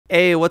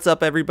Hey, what's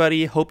up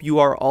everybody? Hope you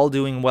are all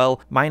doing well.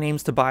 My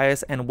name's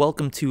Tobias and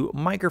welcome to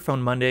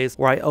Microphone Mondays,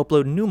 where I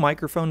upload new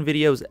microphone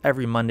videos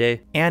every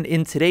Monday. And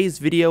in today's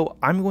video,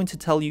 I'm going to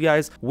tell you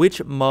guys which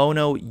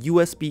Maono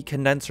USB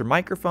condenser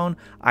microphone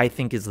I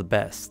think is the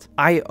best.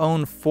 I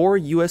own 4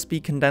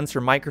 USB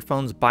condenser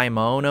microphones by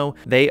Maono.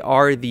 They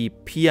are the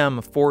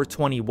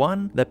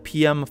PM421, the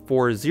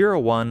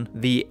PM401,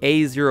 the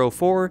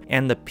A04,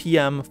 and the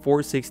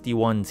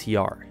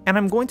PM461TR. And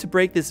I'm going to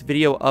break this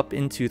video up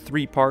into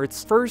 3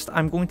 parts. First,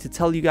 I'm going to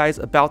tell you guys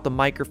about the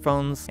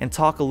microphones and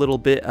talk a little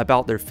bit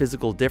about their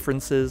physical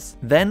differences.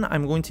 Then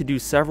I'm going to do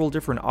several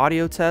different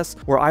audio tests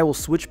where I will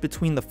switch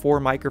between the 4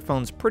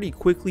 microphones pretty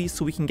quickly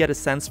so we can get a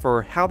sense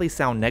for how they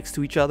sound next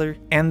to each other.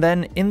 And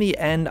then in the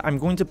end, I'm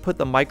going to put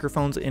the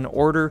microphones in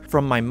order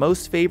from my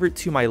most favorite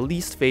to my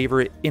least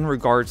favorite in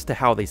regards to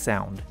how they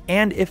sound.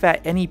 And if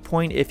at any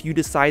point, if you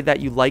decide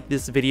that you like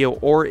this video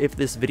or if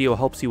this video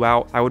helps you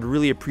out, I would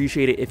really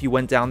appreciate it if you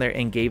went down there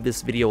and gave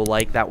this video a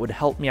like. That would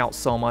help me out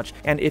so much.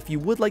 And if you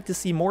would like to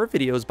see more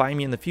videos by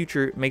me in the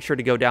future, make sure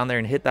to go down there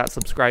and hit that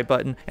subscribe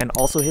button and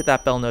also hit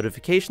that bell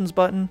notifications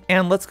button.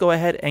 And let's go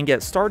ahead and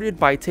get started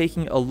by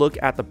taking a look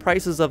at the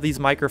prices of these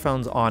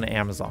microphones on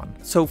Amazon.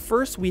 So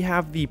first we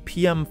have the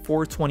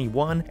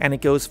PM421 and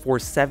it goes for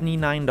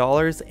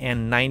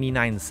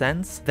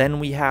 $79.99. Then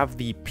we have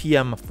the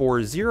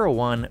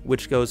PM401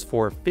 which goes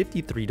for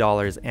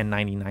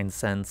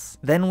 $53.99.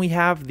 Then we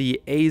have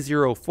the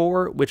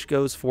A04 which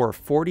goes for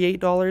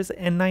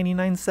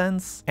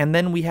 $48.99. And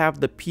then we have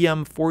the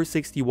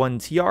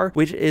PM461TR,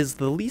 which is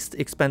the least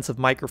expensive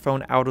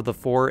microphone out of the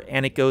 4,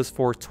 and it goes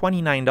for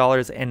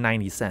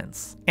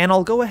 $29.90. And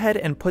I'll go ahead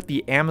and put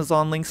the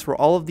Amazon links for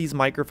all of these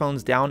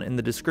microphones down in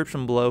the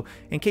description below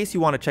in case you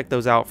want to check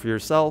those out for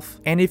yourself.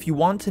 And if you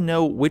want to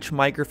know which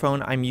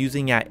microphone I'm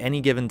using at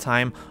any given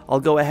time, I'll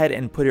go ahead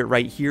and put it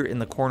right here in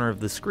the corner of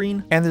the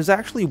screen. And there's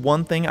actually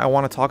one thing I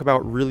want to talk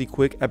about really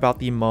quick about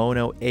the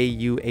Maono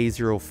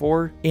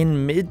AU-A04.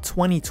 In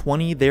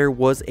mid-2020, there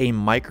was a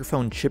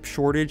microphone chip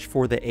shortage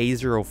for the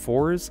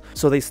A04s,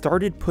 so they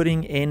started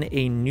putting in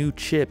a new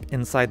chip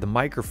inside the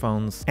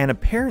microphones, and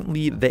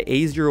apparently the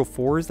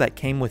A04s that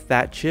came with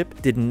that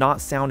chip did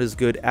not sound as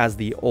good as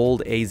the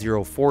old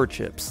A04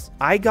 chips.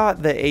 I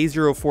got the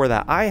A04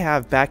 that I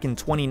have back in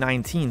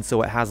 2019,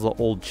 so it has the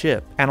old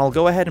chip, and I'll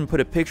go ahead and put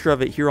a picture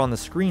of it here on the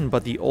screen,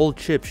 but the old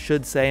chip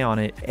should say on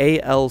it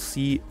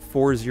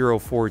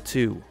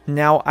ALC4042.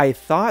 Now, I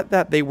thought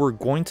that they were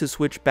going to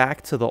switch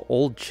back to the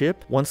old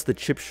chip once the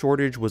chip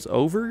shortage was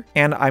over,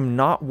 and I'm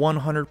not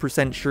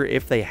 100% sure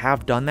if they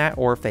have done that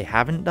or if they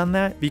haven't done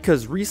that,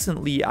 because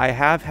recently I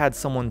have had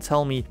someone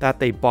tell me that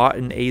they bought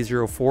an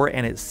A04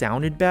 and it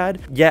sounded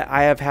bad, yet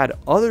I have had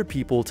other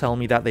people tell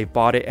me that they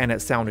bought it and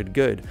it sounded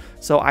good.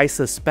 So I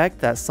suspect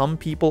that some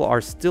people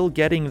are still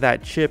getting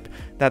that chip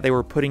that they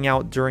were putting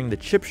out during the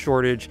chip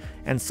shortage,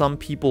 and some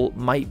people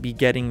might be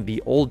getting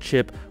the old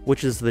chip,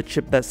 which is the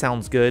chip that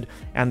sounds good,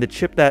 and the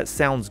chip that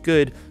sounds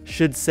good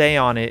should say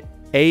on it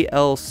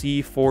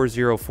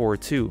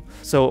ALC4042.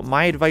 So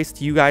my advice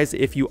to you guys,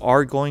 if you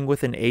are going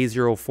with an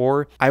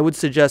A04, I would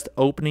suggest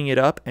opening it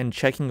up and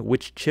checking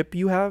which chip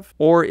you have,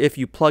 or if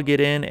you plug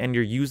it in and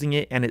you're using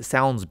it and it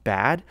sounds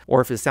bad, or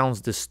if it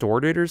sounds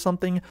distorted or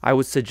something, I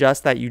would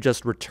suggest that you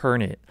just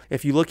return it.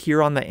 If you look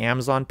here on the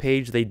Amazon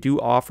page, they do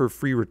offer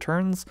free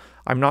returns.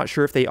 I'm not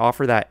sure if they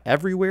offer that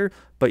everywhere,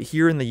 but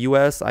here in the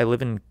US, I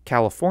live in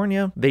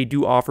California, they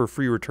do offer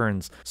free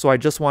returns. So I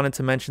just wanted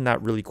to mention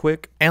that really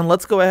quick. And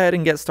let's go ahead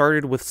and get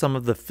started with some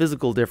of the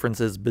physical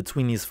differences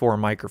between these 4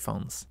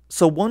 microphones.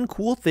 So one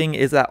cool thing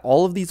is that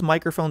all of these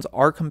microphones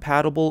are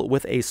compatible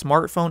with a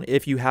smartphone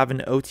if you have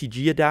an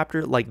OTG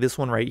adapter like this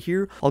one right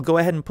here. I'll go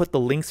ahead and put the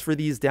links for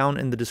these down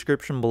in the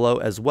description below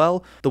as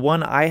well. The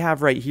one I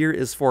have right here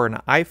is for an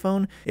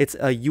iPhone. It's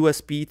a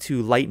USB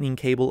to Lightning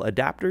cable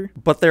adapter,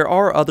 but there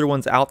are other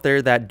ones out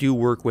there that do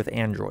work with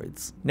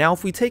Androids. Now,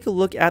 if we take a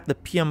look at the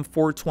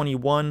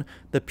PM421,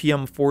 the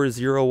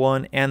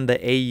PM401, and the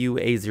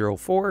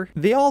AU-A04,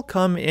 they all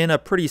come in a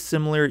pretty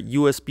similar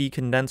USB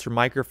condenser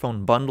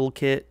microphone bundle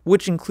kit,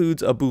 which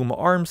includes a boom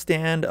arm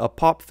stand, a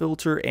pop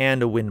filter,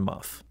 and a wind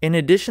muff. In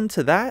addition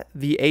to that,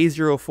 the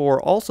A04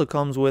 also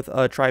comes with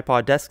a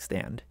tripod desk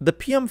stand. The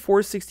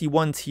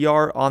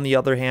PM461TR, on the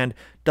other hand,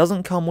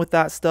 doesn't come with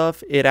that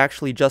stuff. It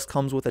actually just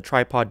comes with a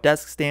tripod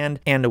desk stand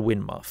and a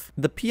wind muff.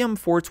 The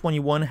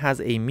PM421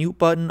 has a mute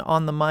button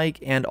on the mic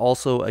and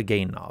also a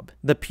gain knob.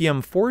 The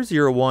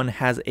PM401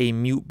 has a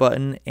mute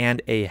button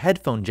and a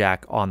headphone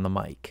jack on the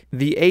mic.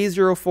 The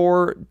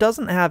A04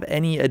 doesn't have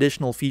any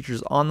additional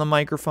features on the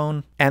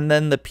microphone, and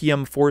then the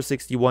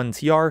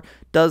PM461TR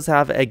does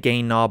have a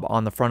gain knob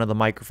on the front of the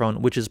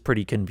microphone, which is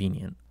pretty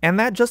convenient. And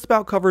that just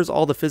about covers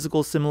all the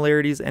physical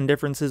similarities and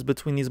differences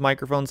between these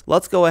microphones.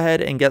 Let's go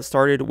ahead and get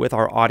started with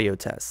our audio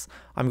tests.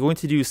 I'm going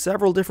to do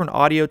several different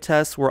audio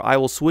tests where I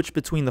will switch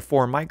between the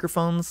 4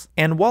 microphones,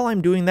 and while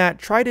I'm doing that,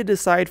 try to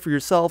decide for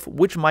yourself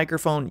which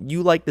microphone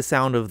you like the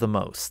sound of the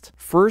most.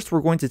 First,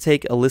 we're going to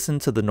take a listen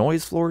to the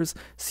noise floors.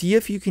 See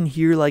if you can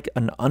hear like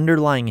an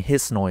underlying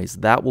hiss noise.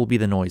 That will be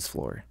the noise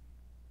floor.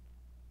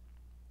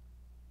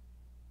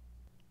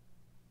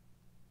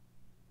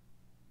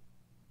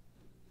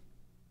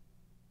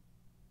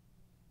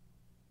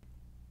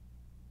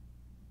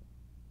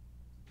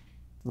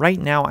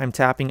 Right now I'm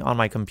tapping on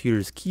my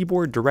computer's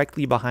keyboard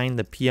directly behind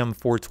the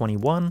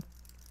PM421.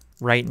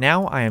 Right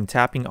now I am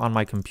tapping on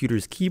my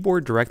computer's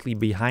keyboard directly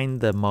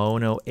behind the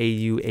Maono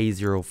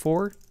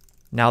AU-A04.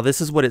 Now this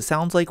is what it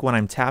sounds like when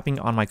I'm tapping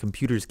on my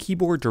computer's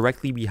keyboard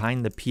directly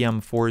behind the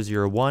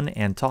PM401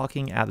 and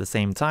talking at the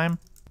same time.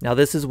 Now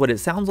this is what it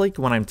sounds like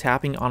when I'm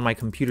tapping on my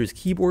computer's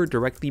keyboard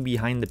directly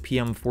behind the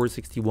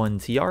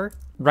PM461TR.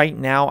 Right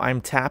now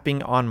I'm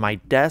tapping on my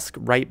desk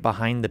right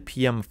behind the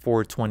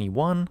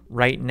PM421.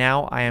 Right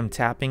now I am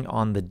tapping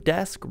on the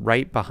desk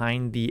right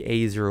behind the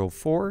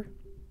A04.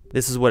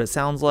 This is what it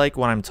sounds like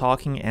when I'm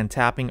talking and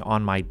tapping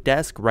on my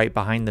desk right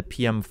behind the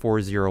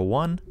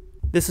PM401.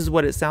 This is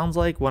what it sounds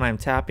like when I'm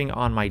tapping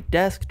on my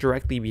desk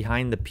directly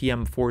behind the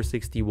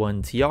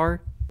PM461TR.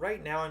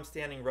 Right now I'm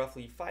standing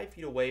roughly 5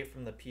 feet away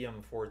from the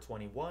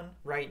PM421.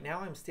 Right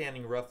now I'm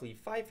standing roughly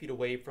 5 feet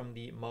away from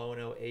the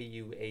Maono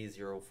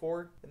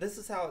AU-A04. This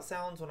is how it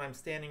sounds when I'm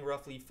standing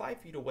roughly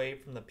 5 feet away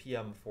from the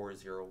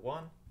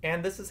PM401.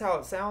 And this is how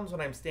it sounds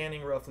when I'm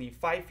standing roughly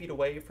 5 feet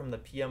away from the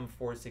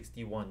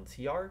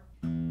PM461TR.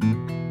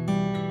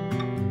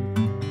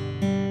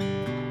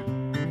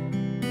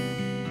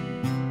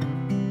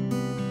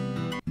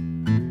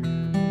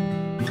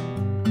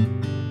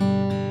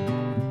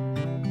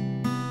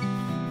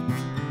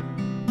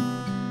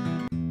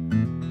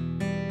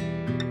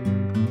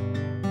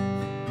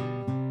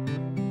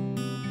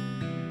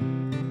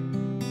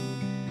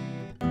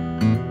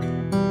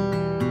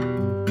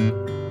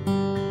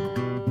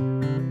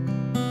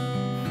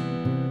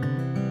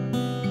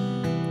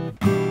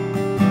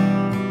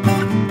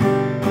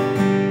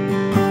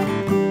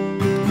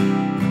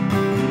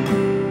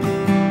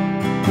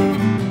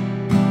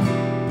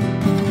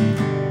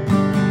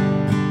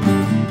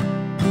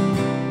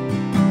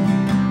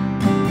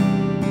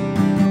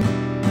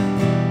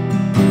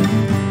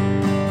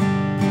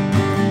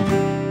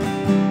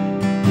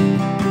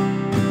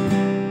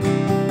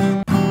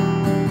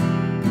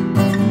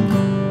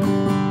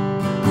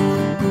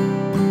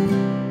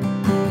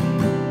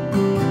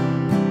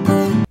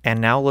 And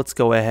now let's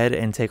go ahead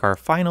and take our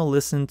final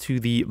listen to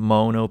the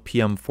Maono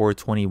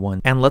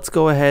PM421. And let's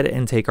go ahead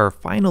and take our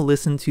final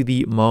listen to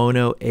the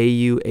Maono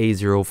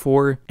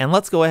AU-A04. And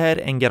let's go ahead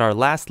and get our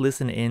last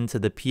listen in to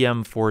the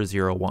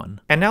PM401.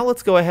 And now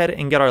let's go ahead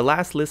and get our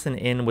last listen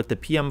in with the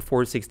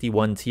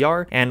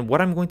PM461TR. And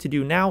what I'm going to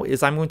do now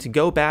is I'm going to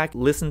go back,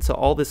 listen to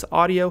all this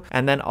audio,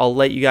 and then I'll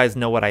let you guys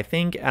know what I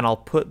think, and I'll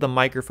put the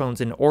microphones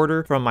in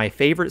order from my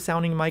favorite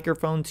sounding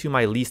microphone to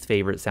my least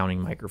favorite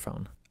sounding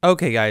microphone.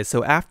 Okay guys,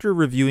 so after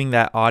reviewing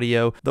that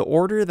audio, the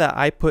order that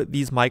I put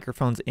these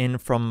microphones in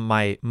from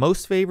my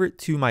most favorite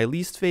to my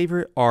least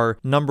favorite are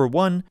number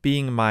 1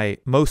 being my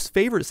most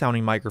favorite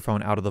sounding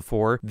microphone out of the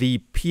 4,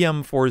 the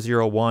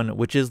PM401,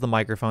 which is the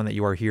microphone that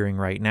you are hearing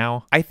right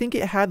now. I think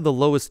it had the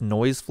lowest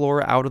noise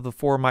floor out of the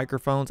 4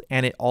 microphones,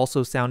 and it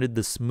also sounded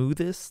the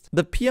smoothest.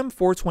 The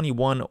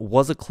PM421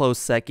 was a close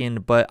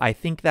second, but I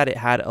think that it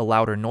had a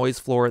louder noise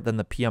floor than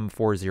the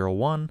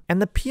PM401,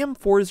 and the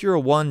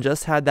PM401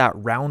 just had that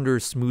rounder,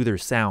 smoother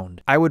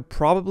sound. I would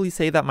probably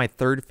say that my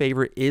third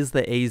favorite is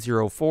the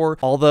A04,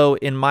 although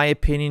in my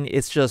opinion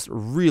it's just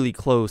really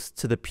close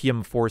to the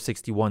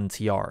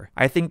PM461TR.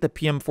 I think the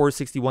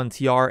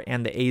PM461TR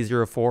and the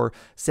A04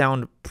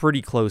 sound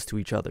pretty close to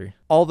each other.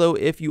 Although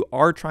if you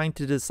are trying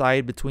to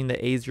decide between the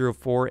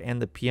A04 and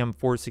the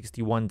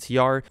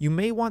PM461TR, you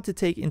may want to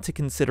take into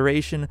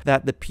consideration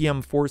that the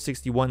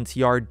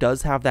PM461TR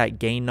does have that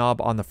gain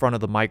knob on the front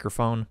of the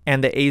microphone,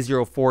 and the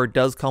A04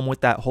 does come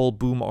with that whole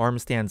boom arm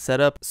stand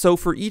setup. So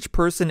for each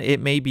person it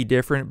may be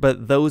different,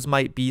 but those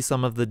might be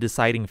some of the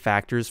deciding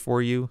factors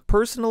for you.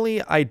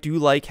 Personally, I do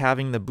like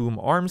having the boom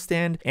arm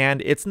stand, and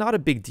it's not a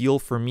big deal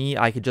for me.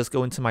 I could just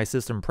go into my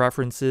system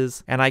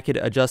preferences and I could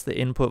adjust the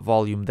input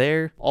volume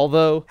there.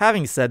 Although,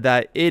 having said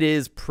that, it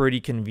is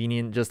pretty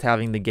convenient just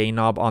having the gain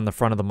knob on the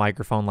front of the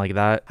microphone like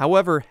that.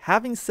 However,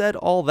 having said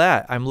all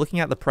that, I'm looking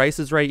at the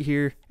prices right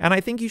here, and I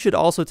think you should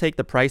also take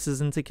the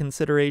prices into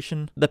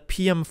consideration. The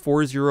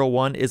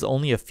PM401 is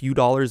only a few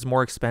dollars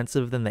more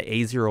expensive than the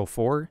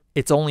A04.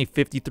 It's only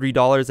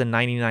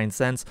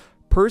 $53.99.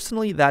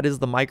 Personally, that is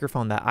the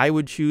microphone that I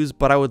would choose,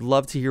 but I would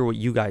love to hear what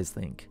you guys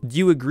think. Do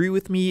you agree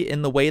with me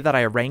in the way that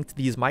I ranked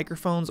these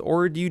microphones,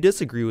 or do you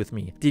disagree with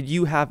me? Did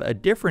you have a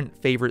different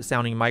favorite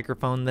sounding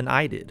microphone than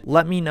I did?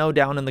 Let me know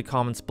down in the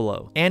comments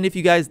below. And if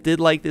you guys did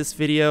like this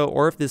video,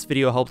 or if this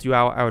video helped you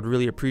out, I would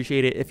really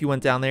appreciate it if you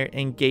went down there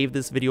and gave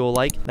this video a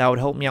like. That would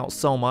help me out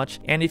so much.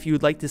 And if you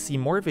would like to see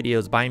more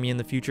videos by me in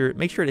the future,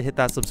 make sure to hit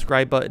that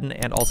subscribe button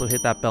and also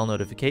hit that bell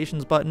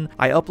notifications button.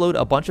 I upload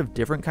a bunch of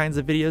different kinds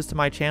of videos to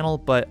my channel,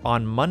 but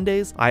on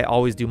Mondays, I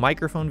always do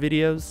microphone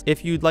videos.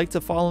 If you'd like to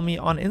follow me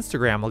on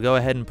Instagram, I'll go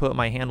ahead and put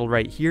my handle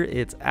right here.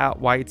 It's at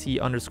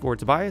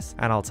YT_Tobias,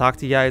 and I'll talk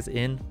to you guys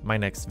in my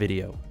next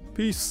video.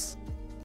 Peace.